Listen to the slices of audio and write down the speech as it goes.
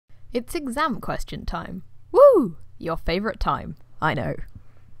It's exam question time. Woo! Your favourite time, I know.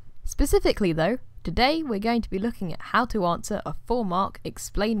 Specifically though, today we're going to be looking at how to answer a 4-mark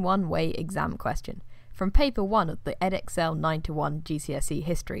Explain One Way exam question from paper 1 of the Edexcel 9-1 GCSE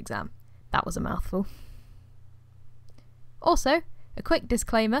History exam. That was a mouthful. Also, a quick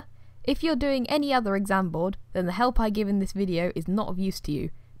disclaimer, if you're doing any other exam board, then the help I give in this video is not of use to you,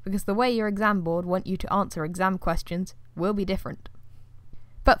 because the way your exam board want you to answer exam questions will be different.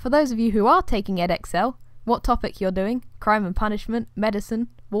 But for those of you who are taking Edexcel, what topic you're doing, crime and punishment, medicine,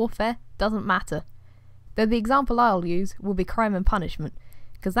 warfare, doesn't matter. Though the example I'll use will be crime and punishment,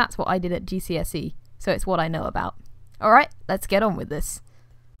 because that's what I did at GCSE, so it's what I know about. Alright, let's get on with this.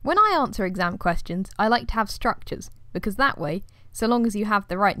 When I answer exam questions, I like to have structures, because that way, so long as you have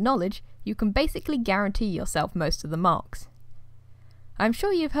the right knowledge, you can basically guarantee yourself most of the marks. I'm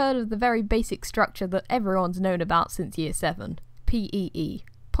sure you've heard of the very basic structure that everyone's known about since year 7, PEE.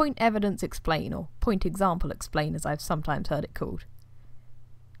 Point Evidence Explain, or Point Example Explain as I've sometimes heard it called.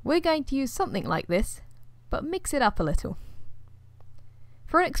 We're going to use something like this, but mix it up a little.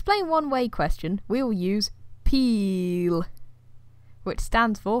 For an Explain One Way question, we will use PEAL, which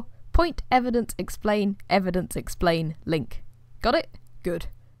stands for Point Evidence Explain Link. Got it? Good.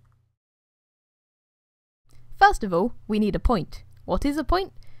 First of all, we need a point. What is a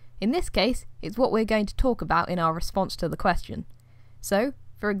point? In this case, it's what we're going to talk about in our response to the question. So,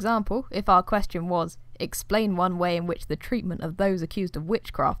 for example, if our question was, explain one way in which the treatment of those accused of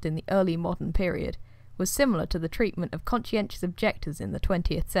witchcraft in the early modern period was similar to the treatment of conscientious objectors in the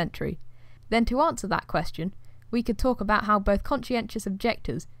 20th century, then to answer that question, we could talk about how both conscientious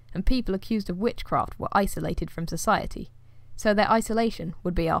objectors and people accused of witchcraft were isolated from society, so their isolation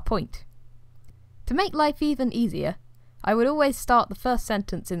would be our point. To make life even easier, I would always start the first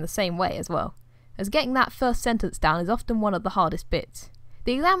sentence in the same way as well, as getting that first sentence down is often one of the hardest bits.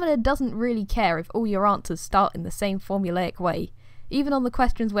 The examiner doesn't really care if all your answers start in the same formulaic way, even on the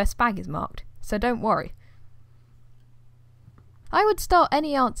questions where spag is marked, so don't worry. I would start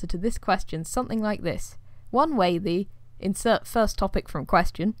any answer to this question something like this. One way the insert first topic from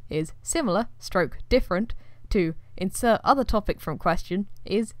question is similar, stroke different, to insert other topic from question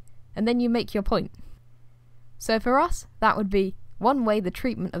is, and then you make your point. So for us, that would be one way the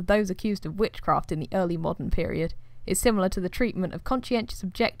treatment of those accused of witchcraft in the early modern period is similar to the treatment of conscientious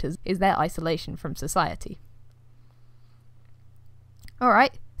objectors is their isolation from society.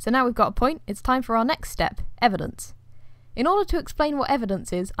 Alright, so now we've got a point, it's time for our next step, evidence. In order to explain what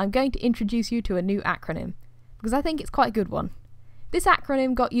evidence is, I'm going to introduce you to a new acronym, because I think it's quite a good one. This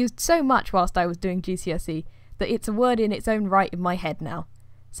acronym got used so much whilst I was doing GCSE that it's a word in its own right in my head now,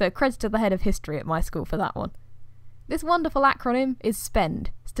 so credits to the head of history at my school for that one. This wonderful acronym is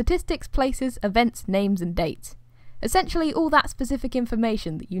SPEND, Statistics, Places, Events, Names and Dates. Essentially all that specific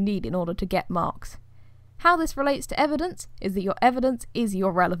information that you need in order to get marks. How this relates to evidence is that your evidence is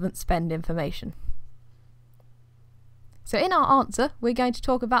your relevant SPEND information. So in our answer, we're going to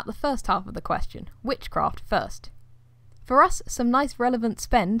talk about the first half of the question, witchcraft first. For us, some nice relevant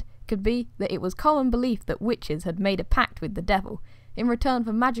SPEND could be that it was common belief that witches had made a pact with the devil in return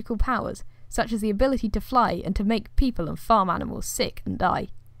for magical powers, such as the ability to fly and to make people and farm animals sick and die.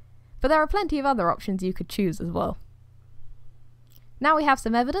 But there are plenty of other options you could choose as well. Now we have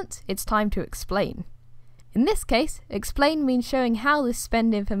some evidence, it's time to explain. In this case, explain means showing how this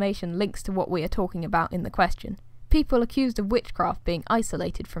SPEND information links to what we are talking about in the question. People accused of witchcraft being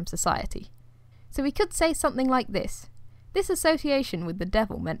isolated from society. So we could say something like this. This association with the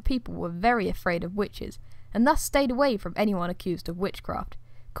devil meant people were very afraid of witches, and thus stayed away from anyone accused of witchcraft,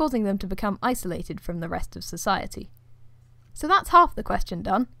 causing them to become isolated from the rest of society. So that's half the question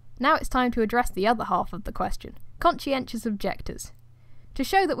done. Now it's time to address the other half of the question, conscientious objectors. To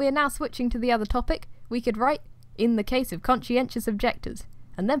show that we are now switching to the other topic, we could write, in the case of conscientious objectors,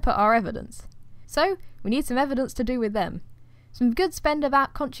 and then put our evidence. So, we need some evidence to do with them. Some good SPEND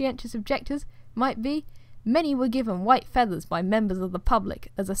about conscientious objectors might be, many were given white feathers by members of the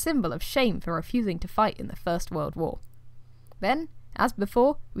public as a symbol of shame for refusing to fight in the First World War. Then, as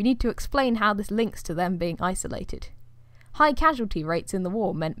before, we need to explain how this links to them being isolated. High casualty rates in the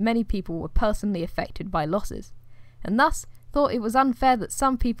war meant many people were personally affected by losses, and thus thought it was unfair that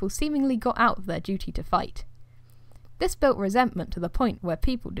some people seemingly got out of their duty to fight. This built resentment to the point where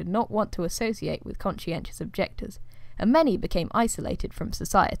people did not want to associate with conscientious objectors, and many became isolated from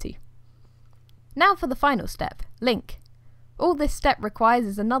society. Now for the final step, link. All this step requires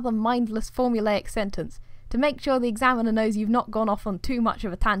is another mindless formulaic sentence to make sure the examiner knows you've not gone off on too much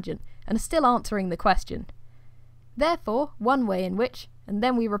of a tangent and are still answering the question. Therefore, one way in which, and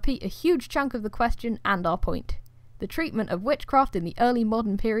then we repeat a huge chunk of the question and our point. The treatment of witchcraft in the early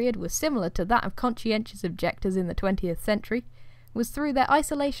modern period was similar to that of conscientious objectors in the 20th century, was through their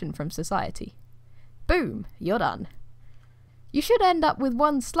isolation from society. Boom, you're done. You should end up with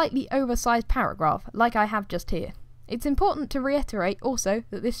one slightly oversized paragraph, like I have just here. It's important to reiterate also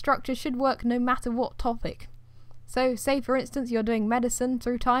that this structure should work no matter what topic. So, say for instance you're doing medicine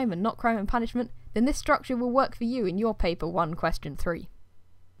through time and not crime and punishment, then this structure will work for you in your paper 1 question 3.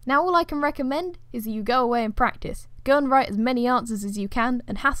 Now all I can recommend is that you go away and practice. Go and write as many answers as you can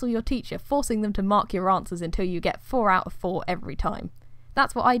and hassle your teacher, forcing them to mark your answers until you get 4 out of 4 every time.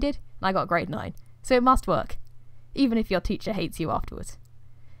 That's what I did, and I got a grade 9. So it must work. Even if your teacher hates you afterwards.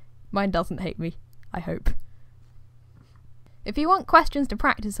 Mine doesn't hate me, I hope. If you want questions to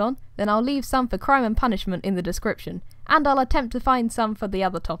practice on, then I'll leave some for crime and punishment in the description, and I'll attempt to find some for the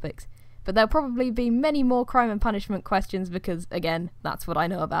other topics. But there'll probably be many more crime and punishment questions because, again, that's what I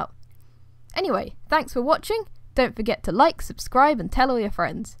know about. Anyway, thanks for watching. Don't forget to like, subscribe and tell all your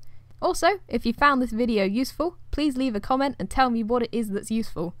friends. Also, if you found this video useful, please leave a comment and tell me what it is that's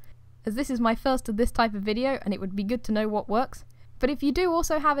useful, as this is my first of this type of video and it would be good to know what works. But if you do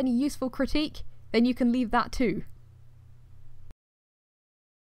also have any useful critique, then you can leave that too.